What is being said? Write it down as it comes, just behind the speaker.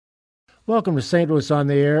Welcome to St. Louis on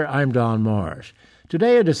the Air. I'm Don Marsh.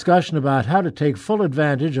 Today, a discussion about how to take full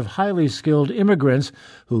advantage of highly skilled immigrants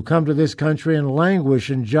who come to this country and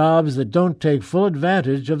languish in jobs that don't take full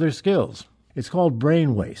advantage of their skills. It's called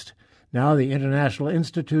brain waste. Now, the International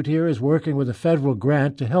Institute here is working with a federal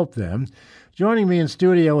grant to help them. Joining me in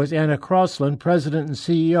studio is Anna Crossland, President and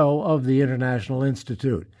CEO of the International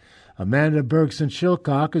Institute. Amanda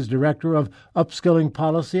Bergson-Chilcock is Director of Upskilling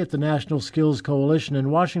Policy at the National Skills Coalition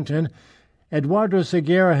in Washington. Eduardo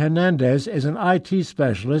Seguera Hernandez is an IT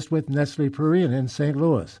specialist with Nestle Purina in St.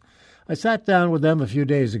 Louis. I sat down with them a few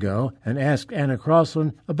days ago and asked Anna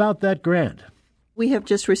Crossland about that grant. We have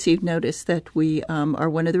just received notice that we are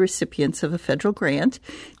one of the recipients of a federal grant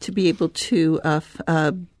to be able to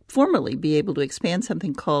formally be able to expand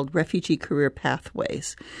something called Refugee Career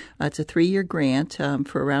Pathways. It's a 3-year grant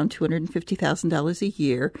for around $250,000 a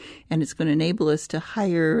year, and it's going to enable us to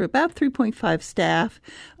hire about 3.5 staff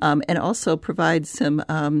and also provide some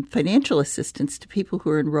financial assistance to people who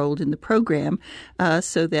are enrolled in the program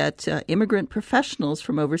so that immigrant professionals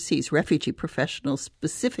from overseas, refugee professionals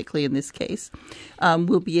specifically in this case,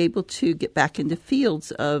 will be able to get back into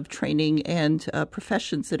fields of training and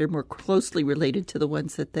professions that are more closely related to the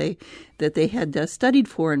ones that they had studied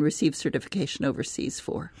for and received certification overseas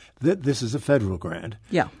for. This is a federal grant.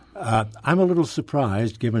 Yeah. I'm a little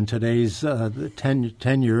surprised, given today's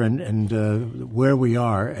tenure and where we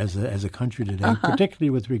are as a country today, particularly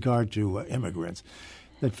with regard to immigrants,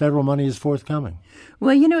 that federal money is forthcoming.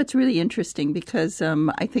 Well, it's really interesting because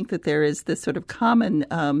I think that there is this sort of common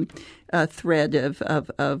thread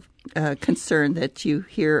of concern that you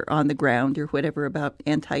hear on the ground or whatever about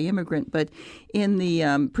anti-immigrant, but in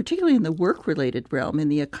the particularly in the work-related realm, in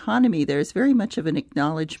the economy, there's very much of an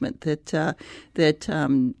acknowledgement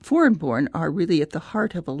that foreign-born are really at the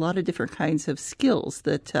heart of a lot of different kinds of skills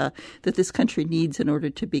that this country needs in order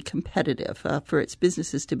to be competitive, for its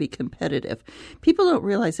businesses to be competitive. People don't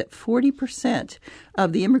realize that 40%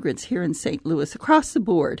 of the immigrants here in St. Louis, across the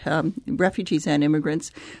board, refugees and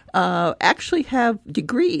immigrants, actually have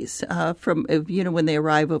degrees from when they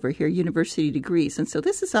arrive over here, university degrees. And so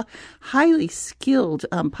this is a highly skilled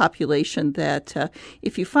population that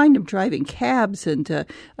if you find them driving cabs and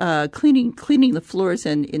cleaning the floors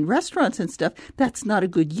in restaurants and stuff, that's not a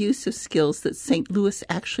good use of skills that St. Louis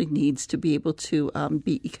actually needs to be able to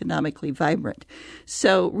be economically vibrant.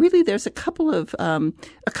 So really there's a couple of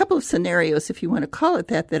scenarios, if you want to call it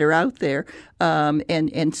that are out there and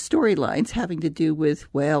storylines having to do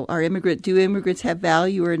with, well, do immigrants have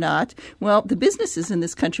value or not? Well, the businesses in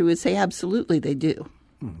this country would say absolutely they do.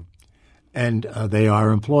 Mm-hmm. And they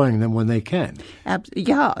are employing them when they can.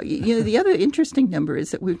 Yeah. The other interesting number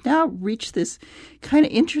is that we've now reached this kind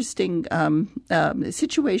of interesting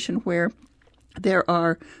situation where there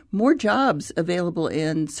are more jobs available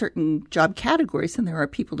in certain job categories than there are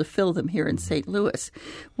people to fill them here in St. Louis.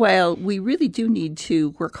 While we really do need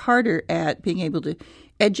to work harder at being able to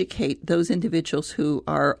educate those individuals who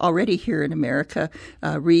are already here in America,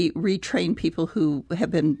 retrain people who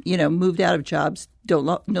have been, moved out of jobs,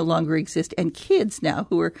 no longer exist, and kids now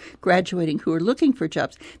who are graduating, who are looking for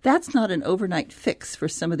jobs. That's not an overnight fix for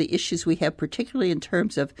some of the issues we have, particularly in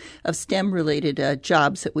terms of STEM-related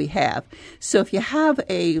jobs that we have. So if you have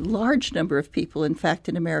a large number of people, in fact,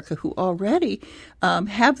 in America who already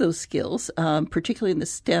have those skills, particularly in the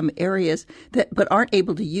STEM areas, but aren't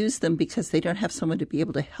able to use them because they don't have someone to be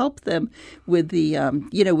able to help them with the,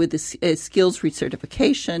 skills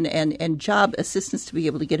recertification and job assistance to be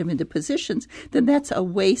able to get them into positions, then that's a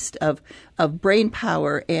waste of brain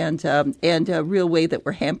power and a real way that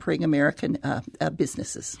we're hampering American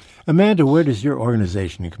businesses. Amanda, where does your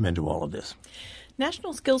organization come into all of this?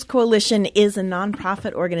 National Skills Coalition is a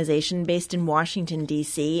nonprofit organization based in Washington,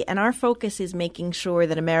 D.C., and our focus is making sure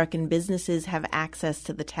that American businesses have access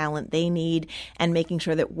to the talent they need and making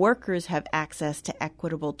sure that workers have access to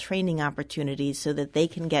equitable training opportunities so that they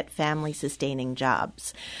can get family-sustaining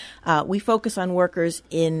jobs. We focus on workers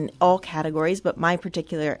in all categories, but my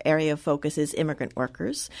particular area of focus is immigrant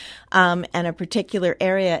workers. And a particular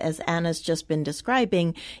area, as Anna's just been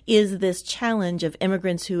describing, is this challenge of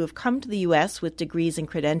immigrants who have come to the U.S. with degrees and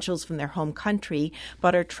credentials from their home country,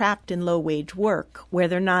 but are trapped in low-wage work where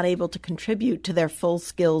they're not able to contribute to their full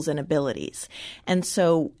skills and abilities. And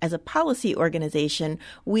so as a policy organization,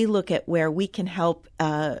 we look at where we can help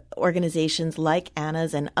organizations like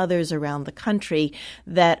Anna's and others around the country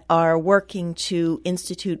that are working to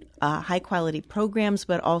institute high-quality programs,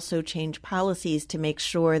 but also change policies to make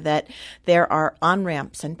sure that there are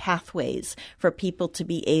on-ramps and pathways for people to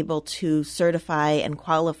be able to certify and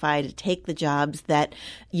qualify to take the jobs that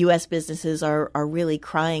U.S. businesses are really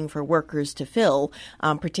crying for workers to fill,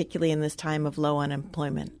 particularly in this time of low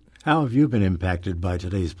unemployment. How have you been impacted by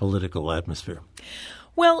today's political atmosphere?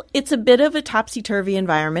 Well, it's a bit of a topsy-turvy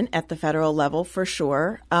environment at the federal level, for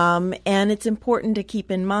sure. And it's important to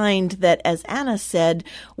keep in mind that, as Anna said,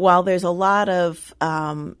 while there's a lot of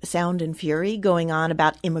sound and fury going on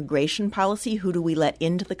about immigration policy, who do we let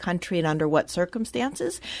into the country and under what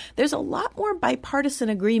circumstances, there's a lot more bipartisan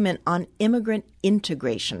agreement on immigrant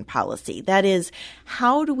integration policy. That is,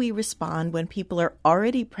 how do we respond when people are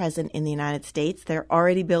already present in the United States, they're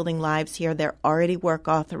already building lives here, they're already work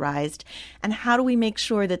authorized, and how do we make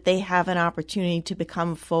sure that they have an opportunity to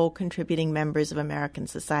become full contributing members of American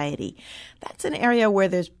society? That's an area where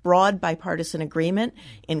there's broad bipartisan agreement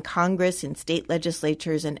in Congress, in state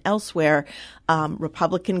legislatures, and elsewhere.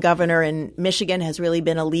 Republican governor in Michigan has really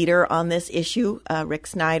been a leader on this issue, Rick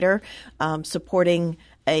Snyder, supporting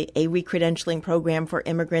a recredentialing program for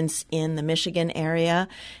immigrants in the Michigan area.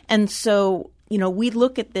 And so, we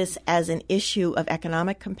look at this as an issue of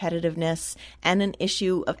economic competitiveness and an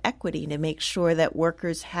issue of equity to make sure that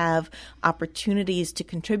workers have opportunities to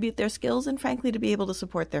contribute their skills and, frankly, to be able to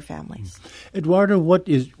support their families. Eduardo, what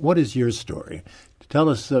is your story? Tell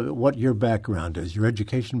us what your background is, your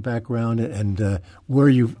education background, and where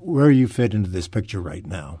you fit into this picture right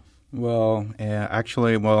now. Well,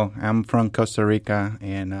 I'm from Costa Rica,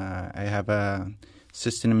 and I have a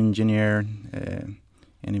system engineer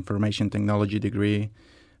and information technology degree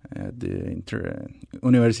at the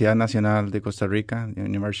Universidad Nacional de Costa Rica,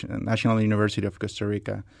 the National University of Costa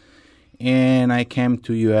Rica. And I came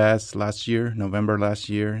to U.S. November last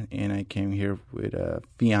year, and I came here with a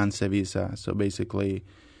fiancé visa. So basically,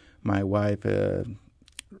 my wife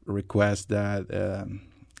requests that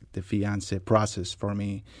the fiancé process for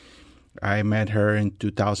me. I met her in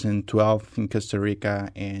 2012 in Costa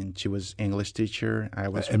Rica, and she was English teacher. I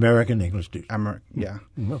was American English teacher. Yeah.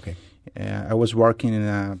 Okay. I was working in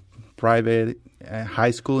a private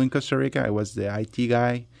high school in Costa Rica. I was the IT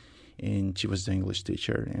guy, and she was the English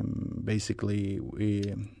teacher. And basically,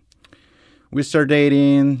 we started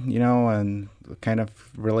dating, and kind of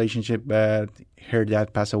relationship. But her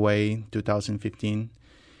dad passed away in 2015.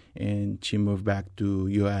 And she moved back to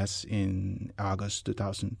U.S. in August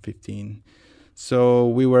 2015. So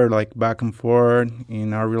we were like back and forth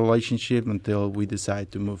in our relationship until we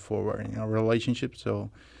decided to move forward in our relationship. So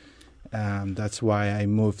that's why I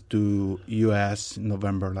moved to U.S. in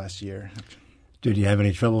November last year. Did you have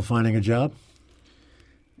any trouble finding a job?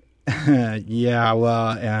 Yeah,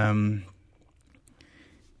 well,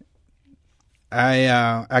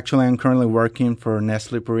 I'm currently working for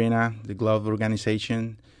Nestle Purina, the global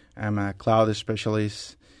organization. I'm a cloud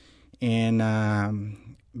specialist, and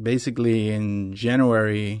basically in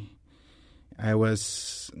January, I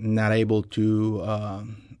was not able to.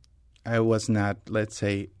 I was not, let's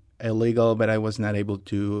say, illegal, but I was not able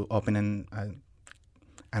to open an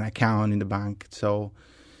account in the bank. So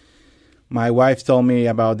my wife told me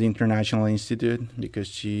about the International Institute because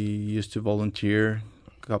she used to volunteer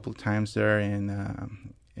a couple of times there, and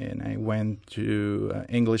I went to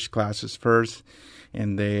English classes first.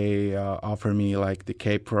 And they offered me like the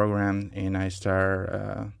CAPE program, and I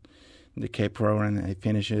started the CAPE program, and I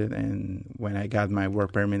finished it. And when I got my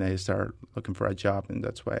work permit, I started looking for a job, and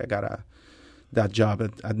that's why I got that job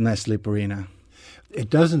at Nestle Purina. It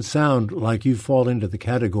doesn't sound like you fall into the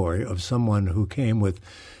category of someone who came with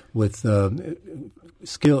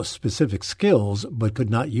specific skills, but could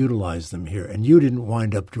not utilize them here. And you didn't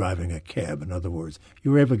wind up driving a cab. In other words,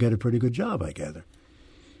 you were able to get a pretty good job, I gather.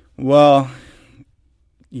 Well.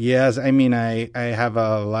 Yes, I mean, I have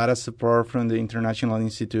a lot of support from the International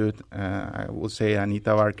Institute. I will say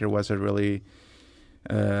Anita Barker was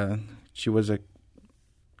she was a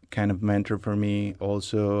kind of mentor for me.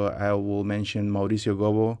 Also, I will mention Mauricio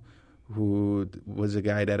Gobo, who was a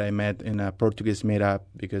guy that I met in a Portuguese meetup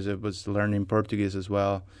because I was learning Portuguese as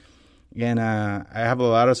well. And I have a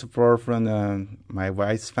lot of support from my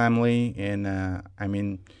wife's family, and I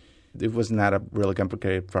mean, it was not a really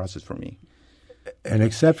complicated process for me. An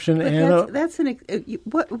exception, but Anna?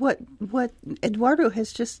 What Eduardo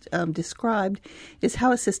has just described is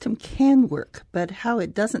how a system can work, but how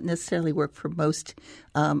it doesn't necessarily work for most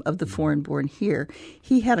of the foreign-born here.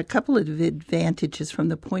 He had a couple of advantages from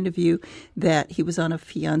the point of view that he was on a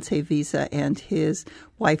fiancé visa and his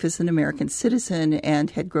wife is an American citizen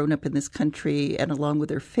and had grown up in this country, and along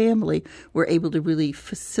with her family were able to really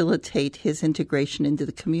facilitate his integration into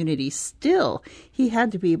the community. Still, he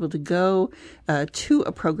had to be able to go to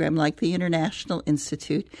a program like the International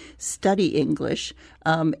Institute, study English,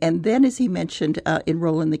 and then, as he mentioned,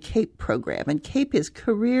 enroll in the CAPE program. And CAPE is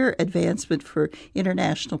Career Advancement for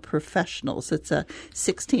International Professionals. It's a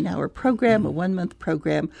 16-hour program, a one-month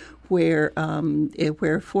program, where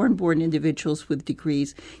foreign-born individuals with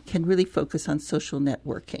degrees can really focus on social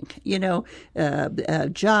networking,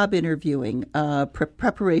 job interviewing,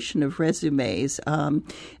 preparation of resumes,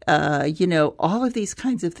 all of these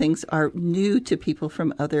kinds of things are new to people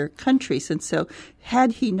from other countries. And so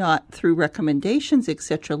had he not, through recommendations,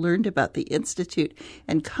 etc., learned about the Institute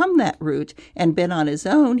and come that route and been on his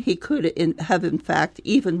own, he could have, in fact,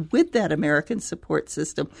 even with that American support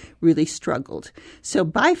system, really struggled. So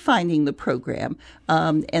by finding the program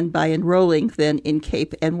and by enrolling then in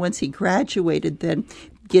CAPE, and once he graduated, then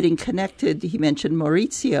getting connected, he mentioned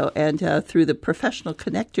Maurizio, and through the Professional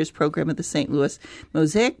Connectors program of the St. Louis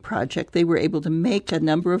Mosaic Project, they were able to make a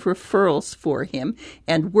number of referrals for him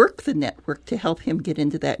and work the network to help him get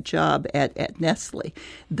into that job at Nestle.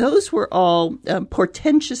 Those were all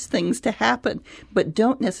portentous things to happen, but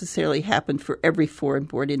don't necessarily happen for every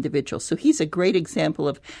foreign-born individual. So he's a great example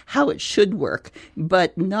of how it should work,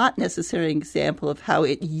 but not necessarily an example of how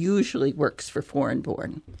it usually works for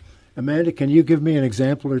foreign-born. Amanda, can you give me an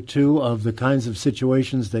example or two of the kinds of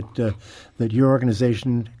situations that your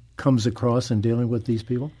organization comes across in dealing with these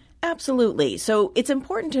people? Absolutely. So it's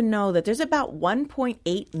important to know that there's about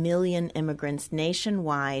 1.8 million immigrants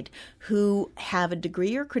nationwide who have a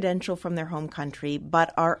degree or credential from their home country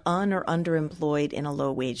but are or underemployed in a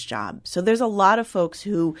low-wage job. So there's a lot of folks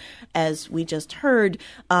who, as we just heard,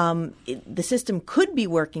 the system could be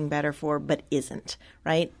working better for but isn't,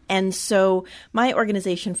 right? And so my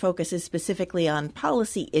organization focuses specifically on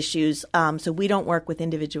policy issues. So we don't work with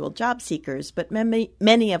individual job seekers, but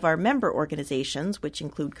many of our member organizations, which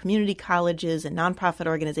include community colleges and nonprofit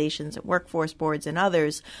organizations and workforce boards and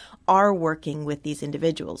others, are working with these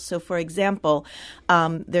individuals. So, for example,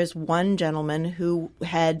 there's one gentleman who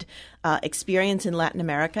had experience in Latin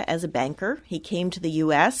America as a banker. He came to the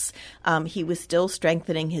U.S. He was still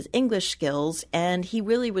strengthening his English skills, and he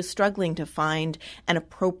really was struggling to find an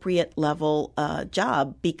appropriate level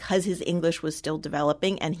job because his English was still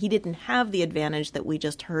developing, and he didn't have the advantage that we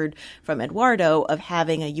just heard from Eduardo of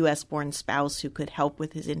having a U.S.-born spouse who could help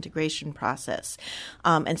with his integration process.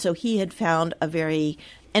 And so he had found a very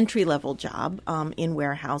entry-level job in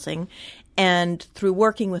warehousing. And through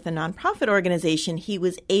working with a nonprofit organization, he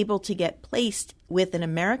was able to get placed with an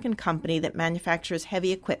American company that manufactures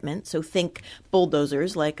heavy equipment. So think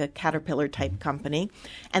bulldozers, like a Caterpillar-type company.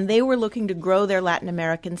 And they were looking to grow their Latin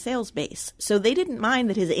American sales base. So they didn't mind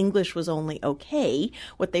that his English was only okay.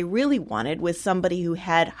 What they really wanted was somebody who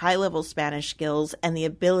had high-level Spanish skills and the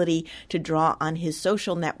ability to draw on his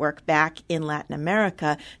social network back in Latin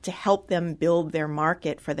America to help them build their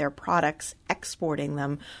market for their products, exporting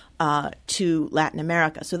them to Latin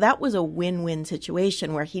America. So that was a win-win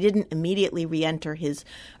situation where he didn't immediately re-enter his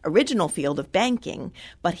original field of banking,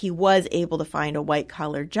 but he was able to find a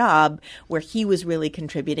white-collar job where he was really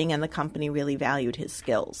contributing and the company really valued his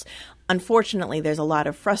skills. Unfortunately, there's a lot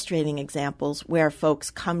of frustrating examples where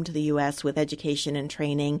folks come to the U.S. with education and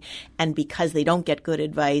training, and because they don't get good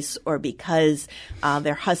advice or because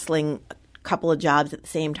they're hustling couple of jobs at the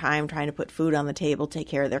same time, trying to put food on the table, take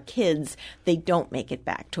care of their kids, they don't make it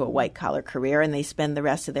back to a white-collar career, and they spend the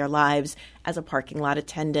rest of their lives as a parking lot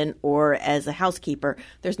attendant or as a housekeeper.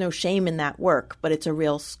 There's no shame in that work, but it's a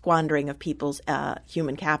real squandering of people's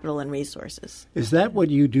human capital and resources. Is that what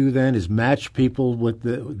you do then, is match people with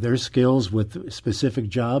their skills with specific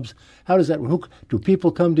jobs? How does that work? Do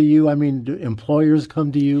people come to you? I mean, do employers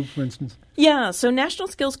come to you, for instance? Yeah, so National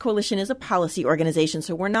Skills Coalition is a policy organization,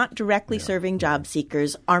 so we're not directly serving job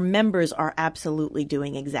seekers. Our members are absolutely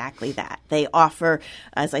doing exactly that. They offer,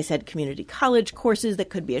 as I said, community college courses that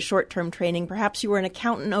could be a short-term training. Perhaps you were an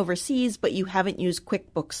accountant overseas, but you haven't used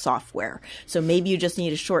QuickBooks software. So maybe you just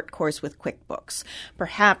need a short course with QuickBooks.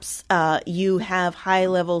 Perhaps you have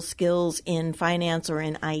high-level skills in finance or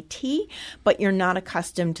in IT, but you're not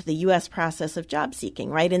accustomed to the U.S. process of job seeking,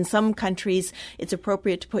 right? In some countries, it's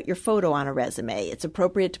appropriate to put your photo on a resume. It's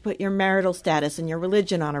appropriate to put your marital status and your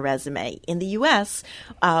religion on a resume. In the U.S.,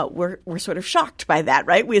 we're sort of shocked by that,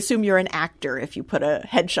 right? We assume you're an actor if you put a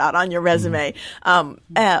headshot on your resume,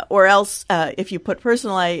 or else if you put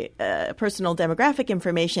personal demographic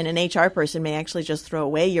information, an HR person may actually just throw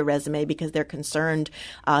away your resume because they're concerned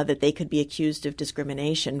that they could be accused of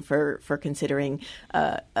discrimination for considering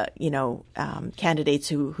candidates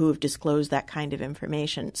who have disclosed that kind of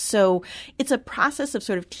information. So it's a process of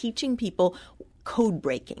sort of teaching people code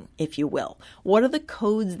breaking, if you will. What are the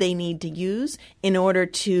codes they need to use in order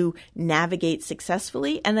to navigate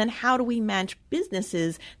successfully? And then how do we match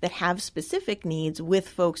businesses that have specific needs with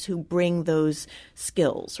folks who bring those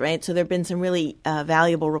skills, right? So there have been some really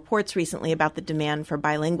valuable reports recently about the demand for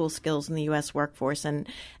bilingual skills in the U.S. workforce and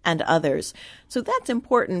others. So that's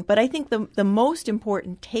important. But I think the most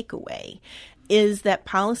important takeaway is that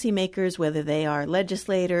policymakers, whether they are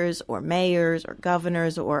legislators or mayors or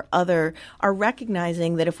governors or other, are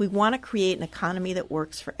recognizing that if we want to create an economy that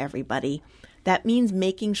works for everybody, that means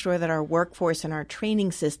making sure that our workforce and our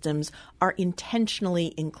training systems are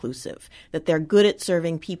intentionally inclusive, that they're good at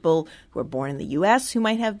serving people who are born in the U.S. who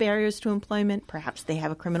might have barriers to employment, perhaps they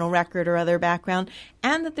have a criminal record or other background,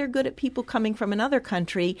 and that they're good at people coming from another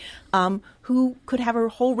country who could have a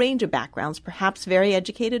whole range of backgrounds, perhaps very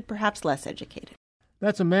educated, perhaps less educated.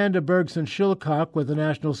 That's Amanda Bergson-Shillcock with the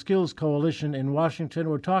National Skills Coalition in Washington.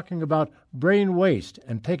 We're talking about brain waste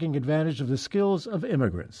and taking advantage of the skills of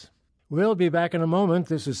immigrants. We'll be back in a moment.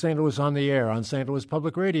 This is St. Louis on the Air on St. Louis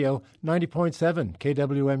Public Radio, 90.7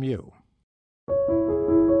 KWMU.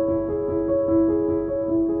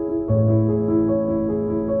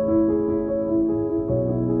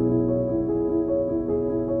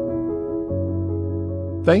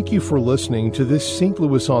 Thank you for listening to this St.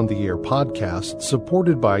 Louis on the Air podcast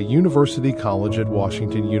supported by University College at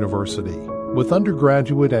Washington University, with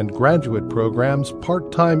undergraduate and graduate programs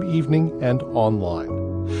part-time evening and online.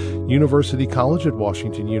 University College at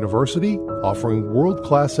Washington University, offering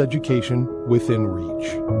world-class education within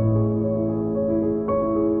reach.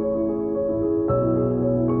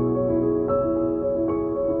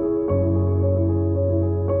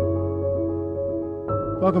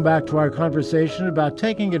 Welcome back to our conversation about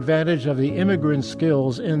taking advantage of the immigrant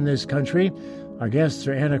skills in this country. Our guests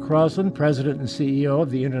are Anna Crosland, President and CEO of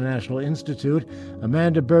the International Institute,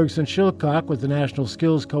 Amanda Bergson-Shillcock with the National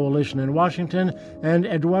Skills Coalition in Washington, and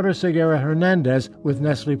Eduardo Segarra Hernandez with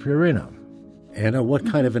Nestle Purina. Anna, what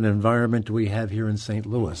kind of an environment do we have here in St.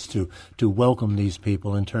 Louis to welcome these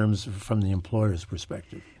people in terms from the employer's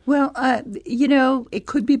perspective? Well, it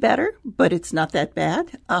could be better, but it's not that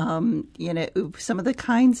bad. Some of the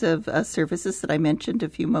kinds of services that I mentioned a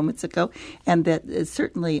few moments ago, and that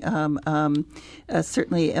certainly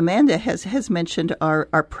Amanda has mentioned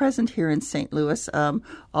are present here in St. Louis,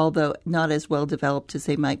 although not as well developed as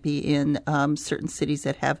they might be in certain cities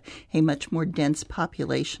that have a much more dense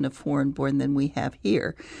population of foreign-born than we have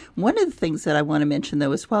here. One of the things that I want to mention,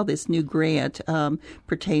 though, as well, this new grant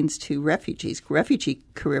pertains to refugee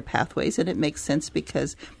career pathways, and it makes sense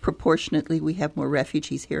because proportionately we have more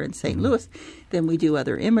refugees here in St. Louis than we do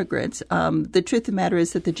other immigrants. The truth of the matter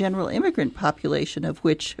is that the general immigrant population, of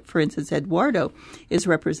which, for instance, Eduardo is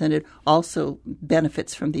represented, also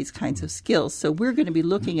benefits from these kinds of skills. So we're going to be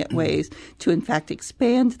looking at ways to, in fact,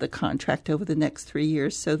 expand the contract over the next 3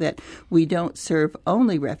 years so that we don't serve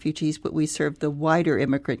only refugees, but we serve the wider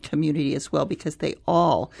immigrant community as well, because they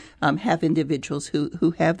all have individuals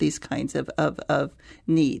who have these kinds of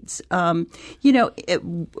needs.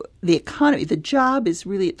 The economy, the job is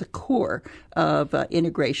really at the core of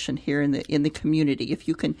integration here in the community. If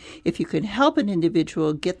you can help an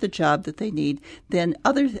individual get the job that they need, then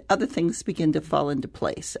other things begin to fall into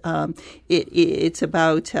place. It's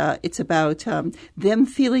about them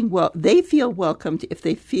feeling well. They feel welcomed if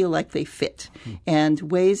they feel like they fit,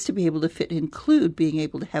 and ways to be able to fit include being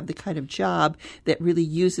able to have the kind of job that really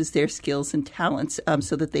uses their skills and talents,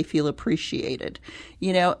 so that they feel appreciated.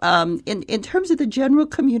 In terms of the general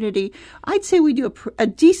community, I'd say we do a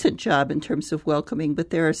decent job in terms of welcoming, but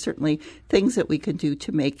there are certainly things that we can do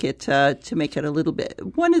to make it a little bit.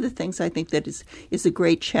 One of the things I think that is a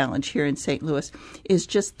great challenge here in St. Louis is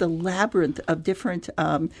just the labyrinth of different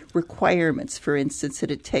requirements, for instance,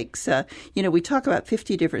 that it takes. We talk about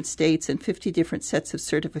 50 different states and 50 different sets of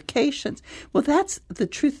certifications. Well, that's the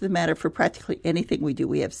truth of the matter for practically anything we do.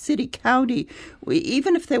 We have city, county,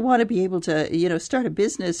 even if they want to be able to, start a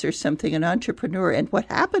business or something, an entrepreneur. And what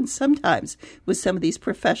happens sometimes with some of these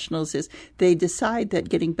professionals is they decide that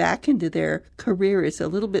getting back into their career is a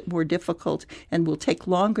little bit more difficult and will take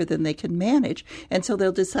longer than they can manage. And so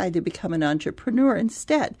they'll decide to become an entrepreneur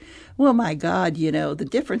instead. Well, my God, the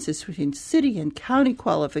differences between city and county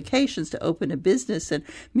qualifications to open a business and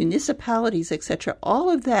municipalities, etc., all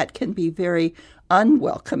of that can be very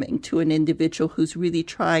unwelcoming to an individual who's really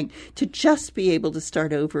trying to just be able to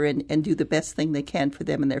start over and do the best thing they can for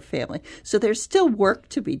them and their family. So there's still work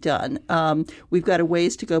to be done. We've got a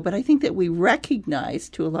ways to go, but I think that we recognize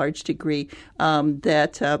to a large degree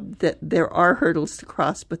that there are hurdles to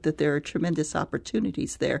cross, but that there are tremendous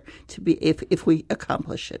opportunities there to be if we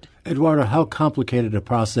accomplish it. Eduardo, how complicated a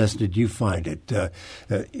process did you find it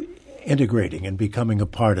integrating and becoming a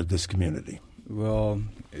part of this community? Well,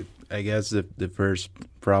 I guess the first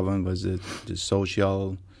problem was the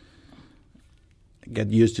social, get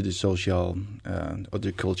used to the social of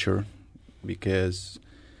the culture, because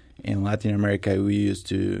in Latin America we used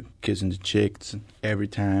to kiss on the cheeks every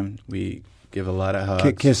time. We give a lot of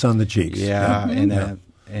hugs. Kiss on the cheeks. Yeah,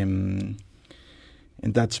 and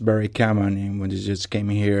that's very common. And when you just came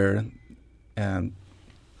here,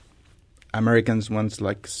 Americans want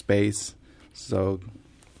like space, so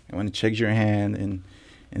I want to shake your hand,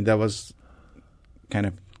 and that was kind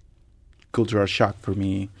of cultural shock for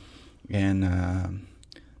me, and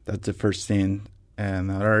that's the first thing. And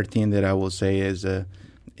another thing that I will say is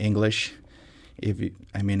English.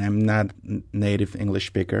 I'm not native English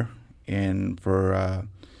speaker, and for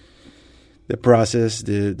the process,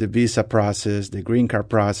 the visa process, the green card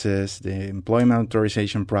process, the employment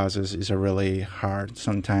authorization process is really hard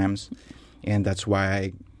sometimes, and that's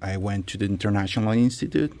why I went to the International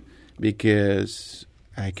Institute, because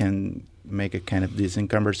I can make a kind of decent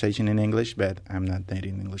conversation in English, but I'm not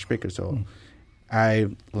native English speaker, so I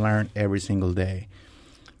learn every single day.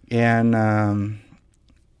 And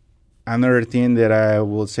another thing that I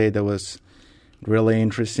will say that was really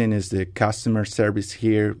interesting is the customer service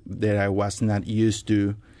here that I was not used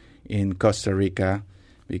to in Costa Rica,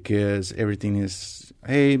 because everything is,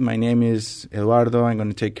 hey, my name is Eduardo, I'm going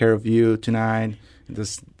to take care of you tonight.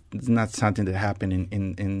 It's not something that happened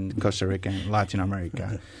in Costa Rica and Latin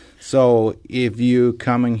America. So if you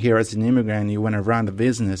come in here as an immigrant and you want to run the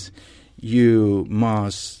business, you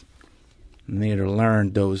must need to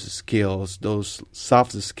learn those skills, those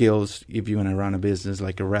soft skills, if you want to run a business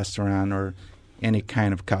like a restaurant or any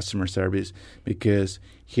kind of customer service, because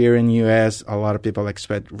here in the U.S., a lot of people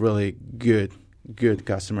expect really good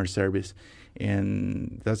customer service.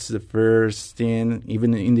 And that's the first thing.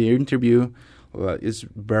 Even in the interview, it's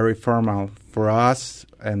very formal. For us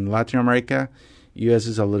in Latin America, U.S.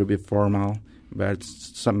 is a little bit formal, but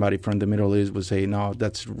somebody from the Middle East would say, no,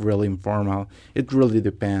 that's really informal. It really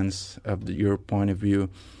depends of your point of view.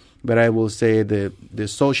 But I will say the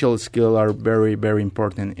social skills are very, very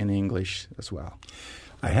important in English as well.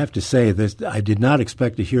 I have to say that I did not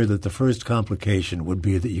expect to hear that the first complication would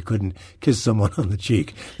be that you couldn't kiss someone on the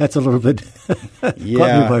cheek. That's a little bit caught me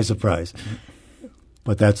by surprise.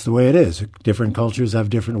 But that's the way it is. Different cultures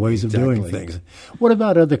have different ways of doing things. What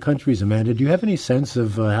about other countries, Amanda? Do you have any sense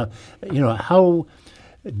of how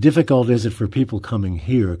difficult is it for people coming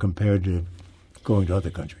here compared to going to other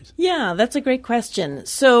countries? Yeah, that's a great question.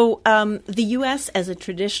 So the U.S. as a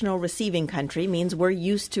traditional receiving country means we're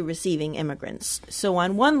used to receiving immigrants. So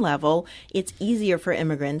on one level, it's easier for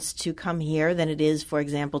immigrants to come here than it is, for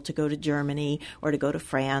example, to go to Germany or to go to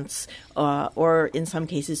France or in some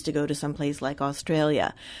cases to go to someplace like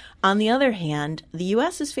Australia. On the other hand, the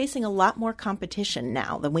U.S. is facing a lot more competition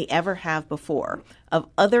now than we ever have before of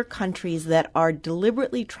other countries that are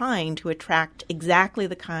deliberately trying to attract exactly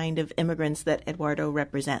the kind of immigrants that Eduardo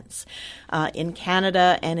represents. In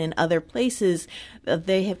Canada and in other places,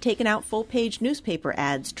 they have taken out full-page newspaper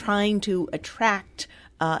ads trying to attract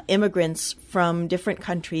immigrants from different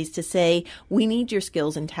countries to say, we need your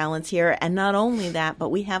skills and talents here. And not only that, but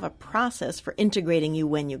we have a process for integrating you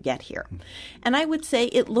when you get here. And I would say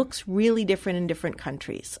it looks really different in different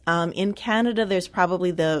countries. In Canada, there's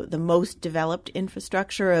probably the most developed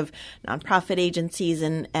infrastructure of nonprofit agencies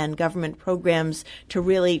and government programs to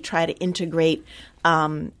really try to integrate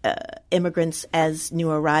immigrants as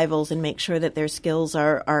new arrivals and make sure that their skills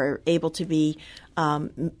are able to be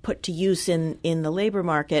put to use in the labor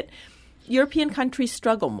market. European countries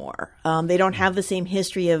struggle more. They don't have the same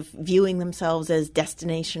history of viewing themselves as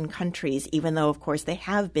destination countries, even though, of course, they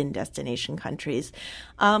have been destination countries.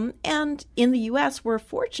 And in the U.S., we're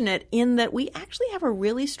fortunate in that we actually have a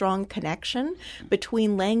really strong connection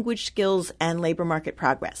between language skills and labor market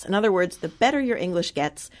progress. In other words, the better your English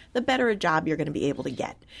gets, the better a job you're going to be able to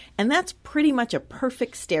get. And that's pretty much a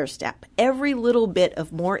perfect stair step. Every little bit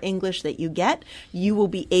of more English that you get, you will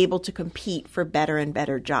be able to compete for better and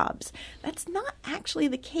better jobs. That's not actually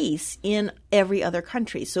the case in every other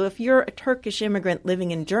country. So if you're a Turkish immigrant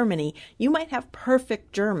living in Germany, you might have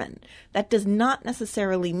perfect German. That does not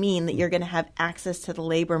necessarily mean that you're going to have access to the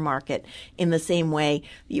labor market in the same way.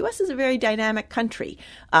 The U.S. is a very dynamic country.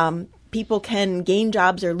 people can gain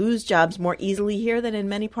jobs or lose jobs more easily here than in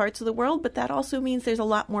many parts of the world, but that also means there's a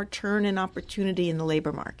lot more churn and opportunity in the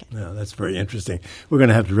labor market. Yeah, that's very interesting. We're going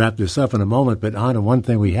to have to wrap this up in a moment, but Anna, one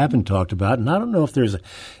thing we haven't talked about, and I don't know if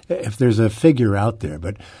there's a figure out there,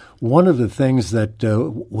 but one of the things that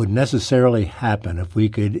would necessarily happen if we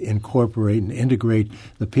could incorporate and integrate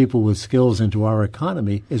the people with skills into our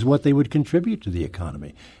economy is what they would contribute to the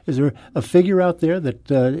economy. Is there a figure out there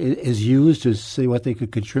that is used to see what they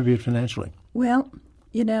could contribute financially? Well,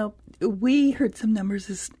 we heard some numbers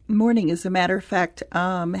this morning, as a matter of fact,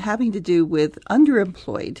 having to do with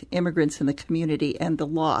underemployed immigrants in the community and the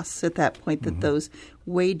loss at that point that those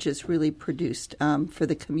wages really produced for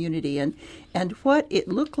the community. And what it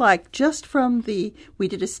looked like just from we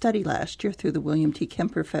did a study last year through the William T.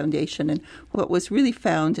 Kemper Foundation, and what was really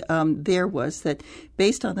found there was that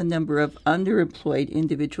based on the number of underemployed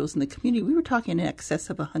individuals in the community, we were talking in excess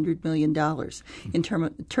of $100 million in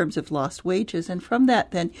terms of lost wages. And from that,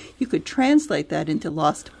 then you could translate that into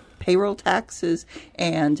lost payroll taxes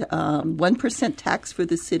and 1% tax for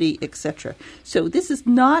the city, etc. So this is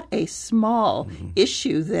not a small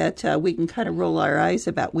issue that we can kind of roll our eyes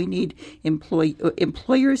about. We need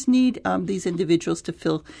employers need these individuals to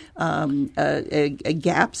fill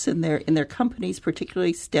gaps in their companies,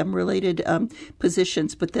 particularly STEM-related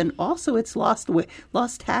positions. But then also it's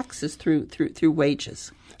lost taxes through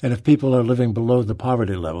wages. And if people are living below the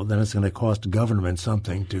poverty level, then it's going to cost government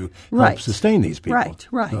something to help sustain these people.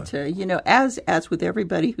 Right. As with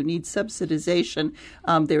everybody who needs subsidization,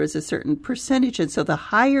 there is a certain percentage. And so the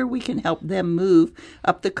higher we can help them move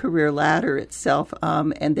up the career ladder itself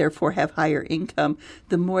and therefore have higher income,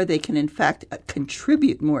 the more they can, in fact,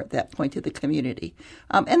 contribute more at that point to the community.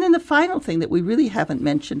 And then the final thing that we really haven't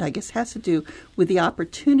mentioned, I guess, has to do with the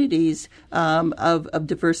opportunities of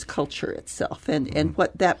diverse culture itself and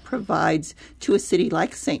what that provides to a city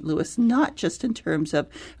like St. Louis, not just in terms of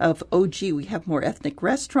we have more ethnic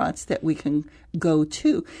restaurants that we can go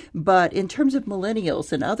to, but in terms of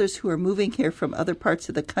millennials and others who are moving here from other parts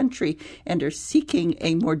of the country and are seeking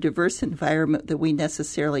a more diverse environment than we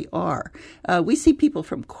necessarily are. We see people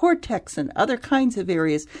from Cortex and other kinds of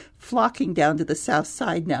areas flocking down to the South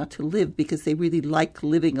Side now to live because they really like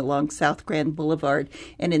living along South Grand Boulevard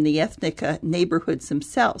and in the ethnic neighborhoods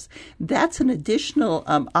themselves. That's an additional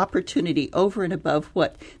opportunity over and above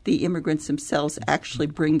what the immigrants themselves actually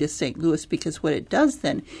bring to St. Louis, because what it does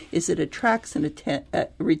then is it attracts and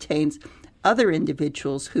retains other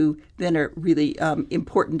individuals who then are really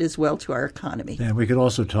important as well to our economy. And we could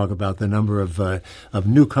also talk about the number of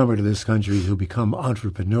newcomers to this country who become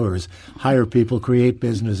entrepreneurs, hire people, create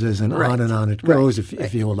businesses, and on it goes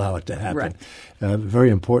if you allow it to happen.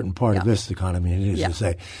 Very important part of this economy, it is to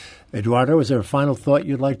say. Eduardo, is there a final thought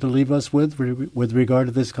you'd like to leave us with regard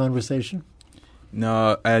to this conversation?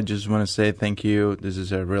 No, I just want to say thank you. This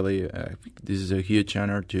is a huge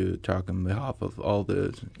honor to talk on behalf of all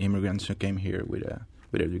the immigrants who came here with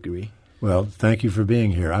a degree. Well, thank you for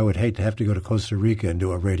being here. I would hate to have to go to Costa Rica and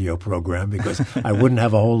do a radio program because I wouldn't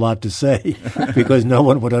have a whole lot to say because no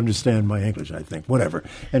one would understand my English, I think. Whatever.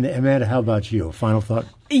 And Amanda, how about you? A final thought?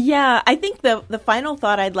 Yeah, I think the final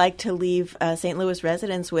thought I'd like to leave St. Louis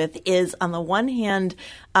residents with is, on the one hand,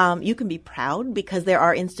 you can be proud because there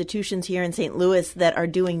are institutions here in St. Louis that are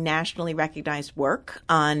doing nationally recognized work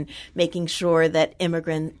on making sure that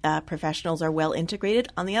immigrant professionals are well integrated.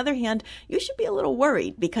 On the other hand, you should be a little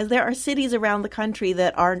worried because there are cities around the country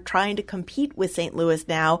that are trying to compete with St. Louis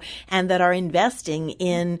now and that are investing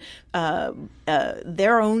in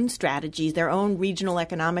their own strategies, their own regional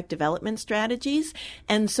economic development strategies.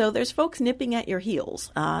 And so there's folks nipping at your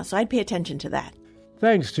heels. So I'd pay attention to that.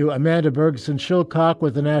 Thanks to Amanda Bergson-Shillcock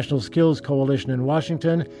with the National Skills Coalition in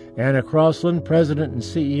Washington, Anna Crossland, President and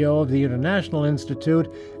CEO of the International Institute,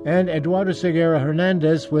 and Eduardo Segarra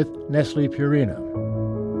Hernandez with Nestle Purina.